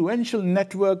influential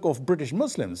network of British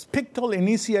Muslims, Pickthall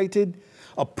initiated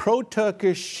a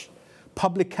pro-Turkish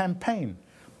public campaign,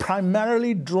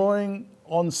 primarily drawing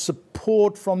on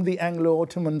support from the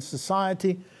Anglo-Ottoman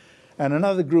Society and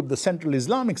another group, the Central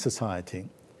Islamic Society,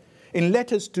 in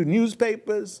letters to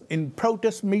newspapers, in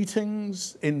protest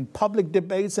meetings, in public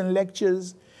debates and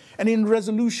lectures, and in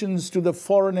resolutions to the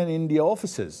Foreign and India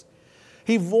offices.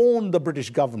 He warned the British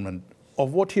government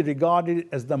of what he regarded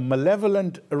as the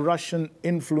malevolent Russian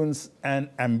influence and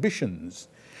ambitions,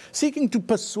 seeking to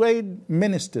persuade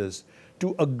ministers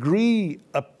to agree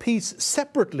a peace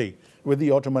separately with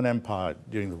the Ottoman Empire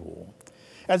during the war.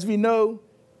 As we know,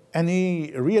 and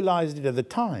he realized it at the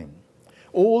time,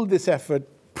 all this effort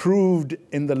proved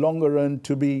in the longer run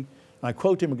to be, I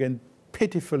quote him again,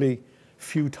 pitifully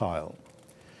futile.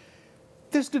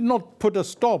 This did not put a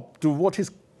stop to what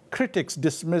his critics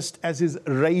dismissed as his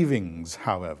ravings,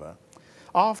 however.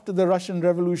 After the Russian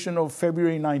Revolution of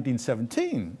February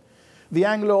 1917, the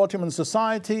Anglo-Ottoman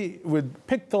Society, with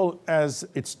Pickthall as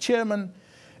its chairman,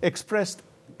 expressed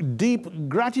deep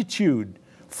gratitude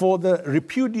for the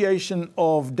repudiation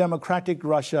of democratic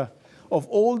Russia of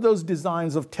all those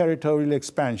designs of territorial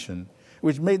expansion,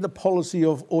 which made the policy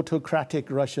of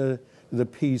autocratic Russia the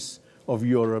peace of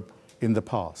Europe in the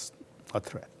past a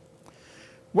threat.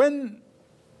 When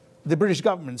the British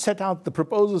government set out the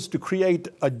proposals to create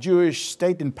a Jewish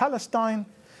state in Palestine,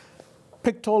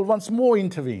 Pickthall once more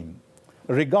intervened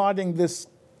regarding this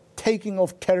taking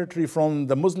of territory from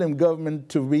the Muslim government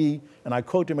to be, and I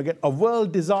quote him again, a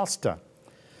world disaster.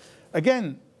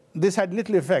 Again, this had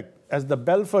little effect, as the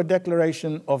Balfour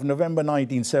Declaration of November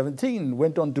 1917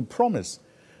 went on to promise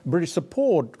British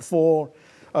support for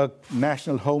a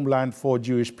national homeland for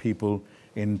Jewish people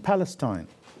in Palestine.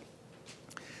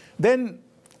 Then,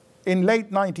 in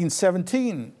late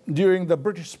 1917, during the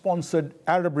British-sponsored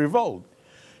Arab Revolt,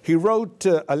 he wrote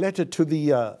a letter to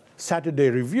the Saturday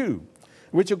Review,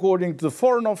 which, according to the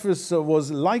Foreign Office,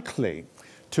 was likely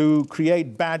to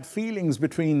create bad feelings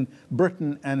between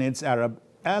Britain and its Arab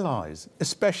allies,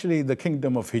 especially the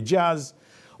Kingdom of Hijaz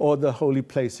or the holy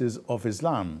places of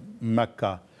Islam,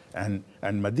 Mecca and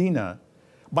Medina,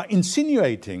 by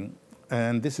insinuating,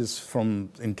 and this is from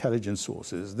intelligence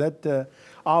sources, that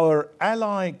our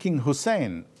ally King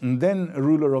Hussein, then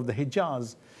ruler of the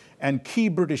Hijaz and key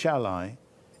British ally,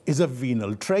 is a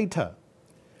venal traitor,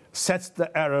 sets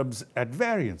the Arabs at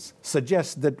variance,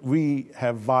 suggests that we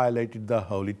have violated the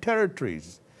holy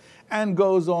territories, and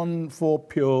goes on for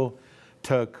pure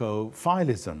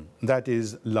Turco-philism, that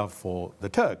is, love for the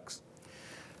Turks.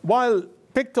 While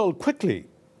Pickthall quickly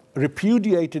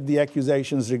repudiated the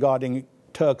accusations regarding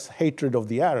Turks' hatred of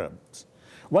the Arabs,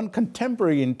 one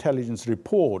contemporary intelligence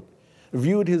report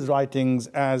viewed his writings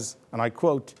as, and I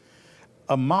quote,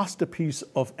 a masterpiece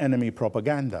of enemy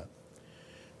propaganda.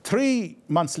 3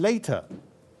 months later,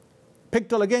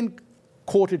 Pickthall again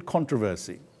courted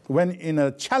controversy when, in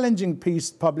a challenging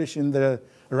piece published in the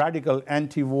radical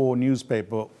anti-war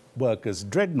newspaper Workers'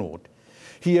 Dreadnought,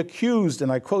 he accused,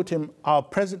 and I quote him, our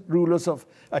present rulers of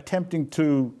attempting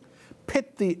to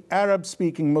pit the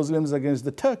Arab-speaking Muslims against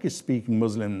the Turkish-speaking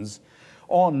Muslims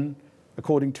on,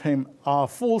 according to him, our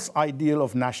false ideal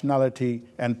of nationality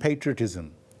and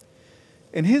patriotism.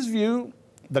 In his view,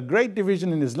 the great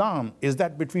division in Islam is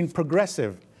that between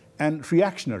progressive and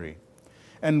reactionary.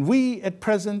 And we, at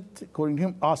present, according to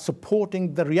him, are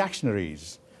supporting the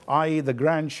reactionaries, i.e. the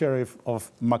Grand Sheriff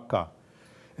of Mecca,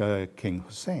 King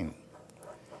Hussein.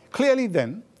 Clearly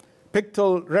then,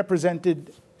 Pickthall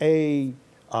represented a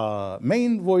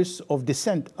main voice of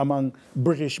dissent among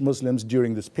British Muslims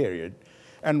during this period.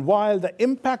 And while the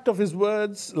impact of his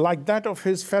words, like that of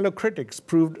his fellow critics,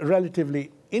 proved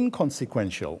relatively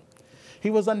inconsequential, he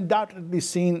was undoubtedly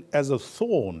seen as a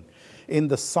thorn in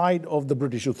the side of the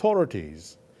British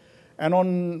authorities, and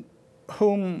on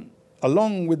whom,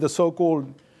 along with the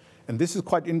so-called, and this is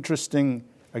quite interesting,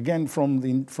 again from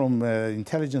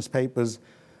intelligence papers,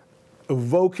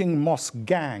 Woking Mosque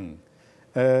gang,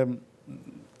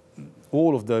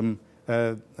 all of them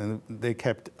and they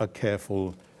kept a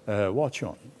careful watch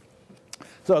on.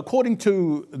 So according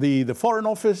to the Foreign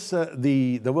Office,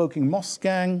 the Woking Mosque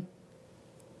gang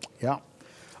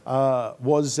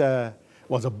was a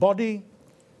body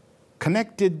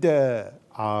connected.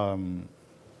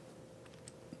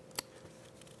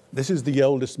 This is the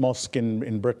oldest mosque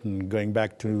in Britain, going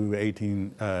back to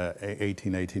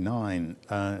 1889.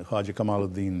 Khaja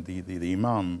Kamaluddin, the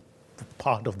Imam,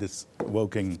 part of this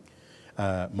Woking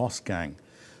mosque gang.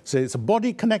 So it's a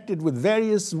body connected in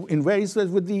various ways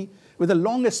with a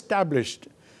long-established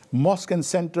mosque and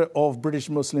centre of British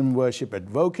Muslim worship at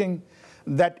Woking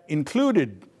that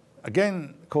included,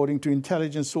 again, according to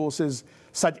intelligence sources,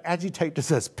 such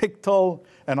agitators as Pictol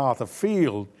and Arthur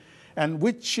Field, and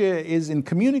which is in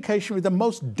communication with the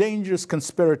most dangerous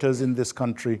conspirators in this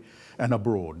country and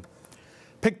abroad.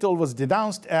 Pictol was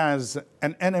denounced as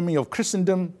an enemy of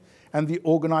Christendom, and the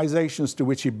organizations to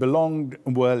which he belonged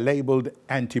were labeled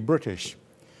anti-British.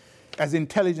 As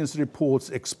intelligence reports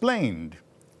explained,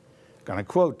 can I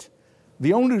quote,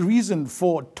 "The only reason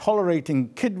for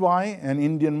tolerating Kidwai, an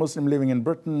Indian Muslim living in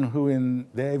Britain who in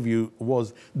their view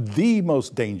was the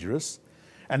most dangerous,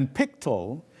 and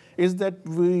Pictol, is that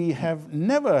we have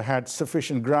never had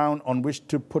sufficient ground on which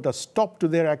to put a stop to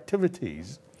their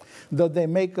activities, though they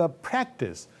make a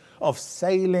practice of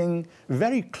sailing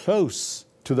very close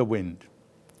to the wind,"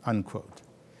 unquote.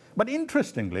 But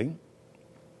interestingly,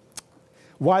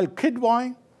 while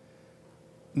Kidwai,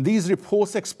 these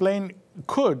reports explain,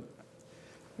 could,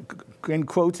 in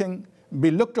quoting, be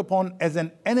looked upon as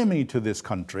an enemy to this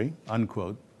country,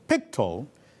 unquote, Pictol,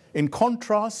 in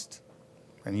contrast,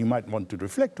 and you might want to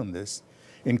reflect on this,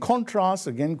 in contrast,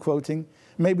 again quoting,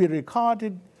 may be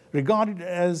regarded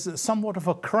as somewhat of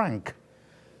a crank.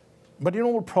 But in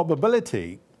all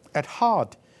probability, at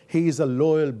heart, he is a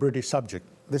loyal British subject.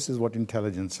 This is what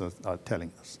intelligence are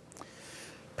telling us.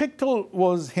 Pictol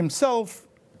was himself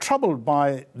troubled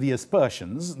by the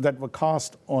aspersions that were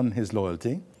cast on his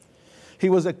loyalty. He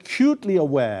was acutely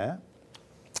aware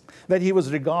that he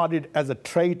was regarded as a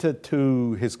traitor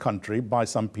to his country by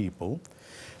some people,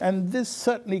 and this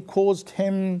certainly caused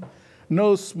him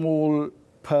no small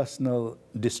personal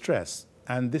distress.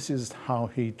 And this is how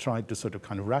he tried to sort of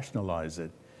kind of rationalize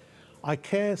it. I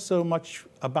care so much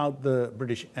about the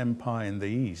British Empire in the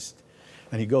East.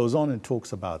 And he goes on and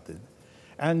talks about it.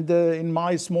 And in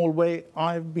my small way,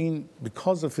 I've been,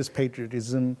 because of his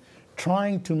patriotism,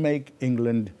 trying to make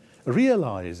England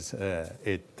realize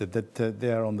that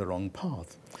they are on the wrong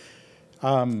path.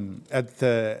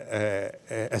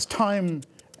 As time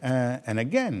and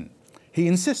again, he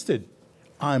insisted,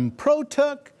 I'm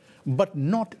pro-Turk, but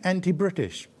not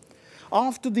anti-British.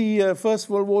 After the First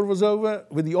World War was over,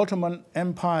 with the Ottoman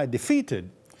Empire defeated,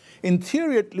 in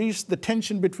theory at least, the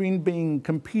tension between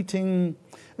competing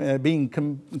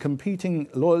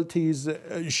loyalties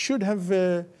should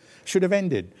have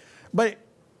ended. But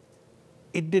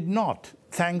it did not,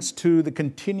 thanks to the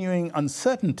continuing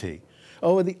uncertainty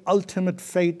over the ultimate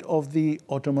fate of the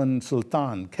Ottoman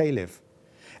Sultan, Caliph,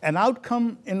 an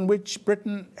outcome in which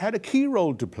Britain had a key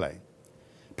role to play.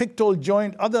 Pictol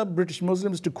joined other British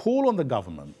Muslims to call on the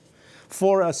government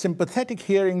for a sympathetic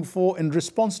hearing in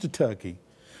response to Turkey,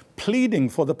 pleading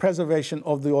for the preservation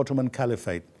of the Ottoman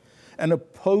Caliphate and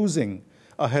opposing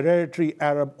a hereditary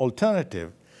Arab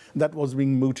alternative that was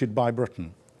being mooted by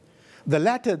Britain. The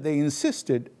latter, they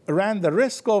insisted, ran the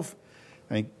risk of,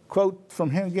 and I quote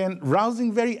from him again,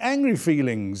 rousing very angry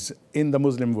feelings in the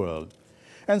Muslim world,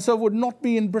 and so would not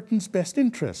be in Britain's best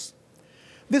interest.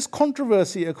 This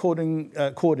controversy,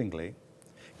 accordingly,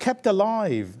 kept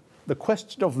alive the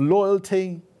question of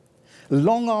loyalty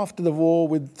long after the war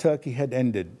with Turkey had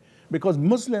ended, because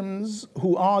Muslims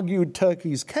who argued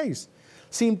Turkey's case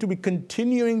seemed to be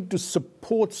continuing to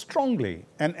support strongly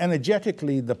and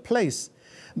energetically the place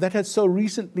that had so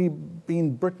recently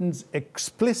been Britain's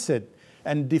explicit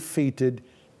and defeated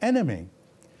enemy.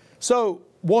 So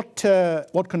what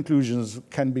conclusions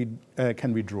can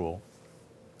we draw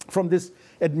from this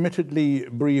admittedly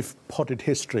brief potted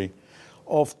history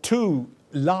of two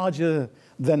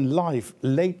larger-than-life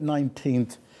late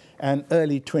 19th and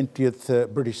early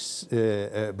 20th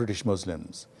British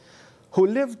Muslims who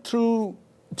lived through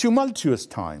tumultuous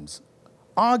times,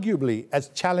 arguably as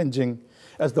challenging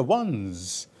as the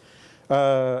ones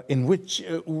in which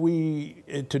we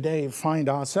today find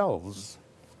ourselves?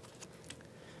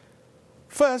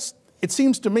 First, it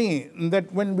seems to me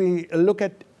that when we look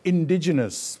at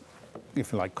indigenous,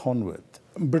 if you like, convert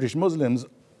British Muslims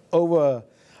over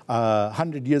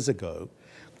 100 years ago,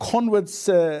 converts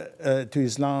to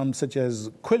Islam such as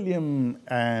Quilliam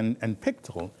and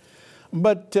Pictol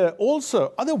But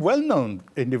also other well-known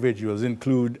individuals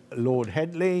include Lord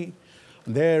Headley,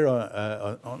 there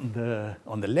on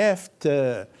the left,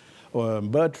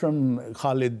 Bertram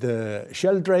Khalid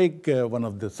Sheldrake, one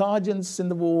of the sergeants in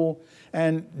the war,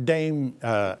 and Dame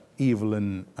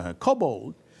Evelyn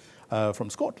Cobbold from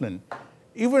Scotland.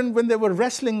 Even when they were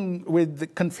wrestling with the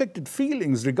conflicted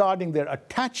feelings regarding their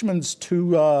attachments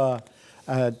to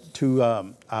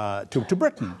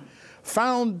Britain,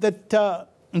 found that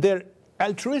their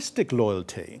altruistic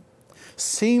loyalty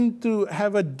seemed to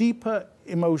have a deeper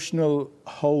emotional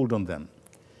hold on them.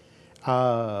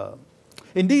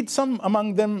 Indeed, some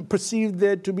among them perceived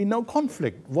there to be no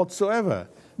conflict whatsoever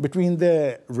between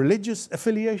their religious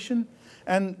affiliation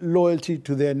and loyalty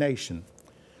to their nation.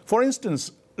 For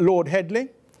instance, Lord Headley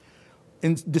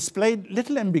displayed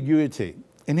little ambiguity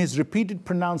in his repeated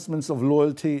pronouncements of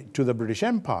loyalty to the British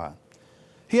Empire.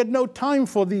 He had no time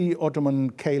for the Ottoman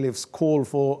Caliph's call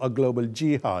for a global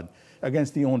jihad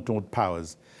against the Entente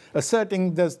powers,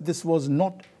 asserting that this was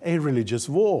not a religious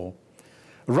war.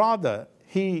 Rather,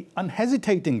 he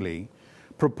unhesitatingly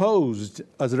proposed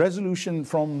a resolution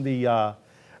from the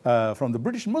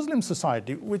British Muslim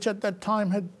Society, which at that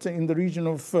time had in the region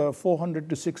of 400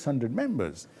 to 600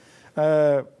 members,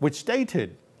 which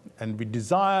stated, and we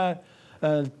desire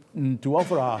to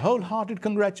offer our wholehearted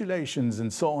congratulations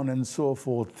and so on and so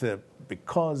forth,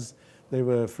 because they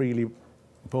were freely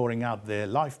pouring out their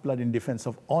lifeblood in defense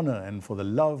of honor and for the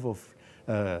love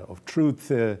of truth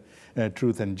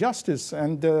and justice,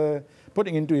 and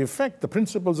putting into effect the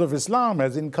principles of Islam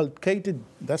as inculcated,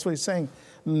 that's what he's saying,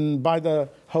 by the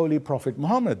Holy Prophet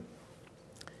Muhammad.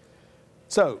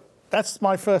 So that's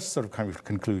my first sort of kind of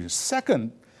conclusion.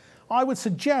 Second, I would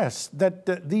suggest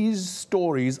that these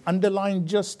stories underline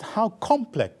just how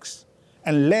complex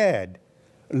and layered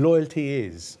loyalty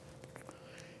is.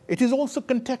 It is also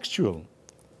contextual.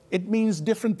 It means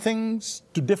different things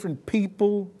to different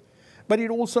people, but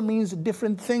it also means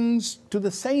different things to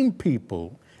the same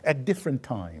people at different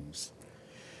times.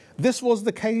 This was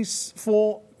the case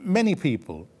for many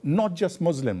people, not just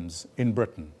Muslims in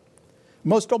Britain.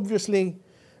 Most obviously,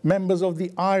 members of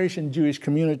the Irish and Jewish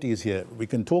communities here. We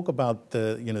can talk about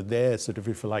their sort of,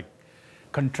 if you like,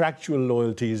 contractual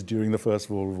loyalties during the First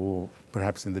World War,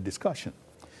 perhaps in the discussion.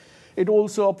 It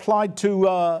also applied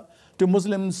to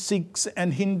Muslims, Sikhs,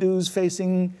 and Hindus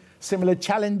facing similar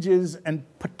challenges and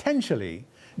potentially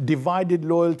divided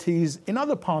loyalties in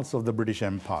other parts of the British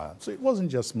Empire. So it wasn't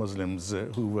just Muslims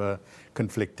who were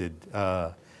conflicted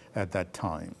at that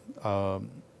time.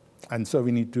 And so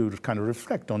we need to kind of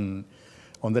reflect on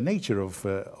the nature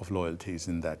of loyalties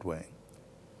in that way.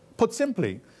 Put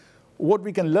simply, what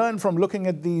we can learn from looking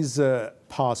at these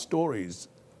past stories,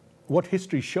 what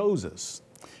history shows us,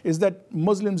 is that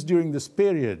Muslims during this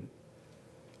period,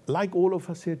 like all of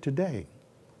us here today,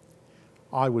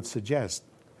 I would suggest,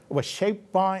 were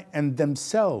shaped by and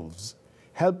themselves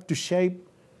helped to shape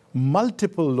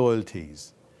multiple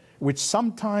loyalties, which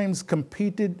sometimes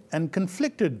competed and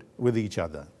conflicted with each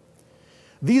other.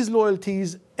 These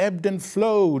loyalties ebbed and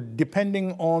flowed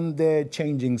depending on their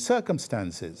changing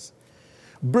circumstances.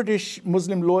 British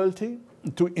Muslim loyalty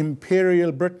to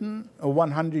Imperial Britain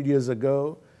 100 years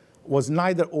ago was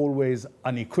neither always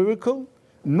unequivocal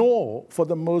nor, for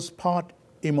the most part,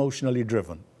 emotionally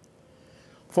driven.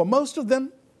 For most of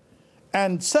them,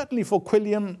 and certainly for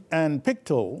Quilliam and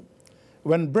Pictou,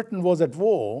 when Britain was at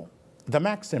war, the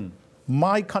maxim,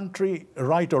 "my country,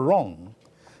 right or wrong,"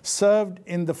 served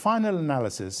in the final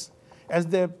analysis as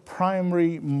their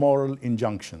primary moral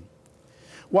injunction.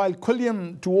 While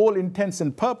Quilliam, to all intents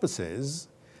and purposes,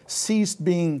 ceased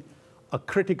being a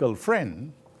critical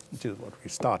friend, which is what we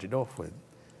started off with,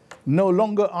 no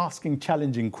longer asking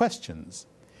challenging questions,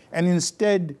 and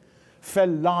instead fell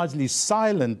largely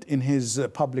silent in his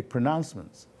public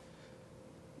pronouncements.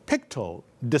 Pictou,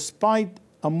 despite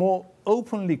a more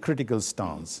openly critical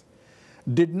stance,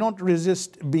 did not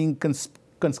resist being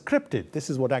conscripted, this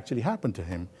is what actually happened to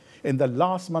him, in the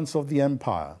last months of the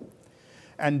empire,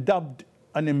 and dubbed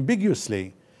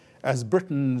unambiguously as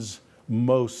Britain's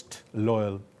most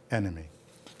loyal enemy.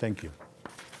 Thank you.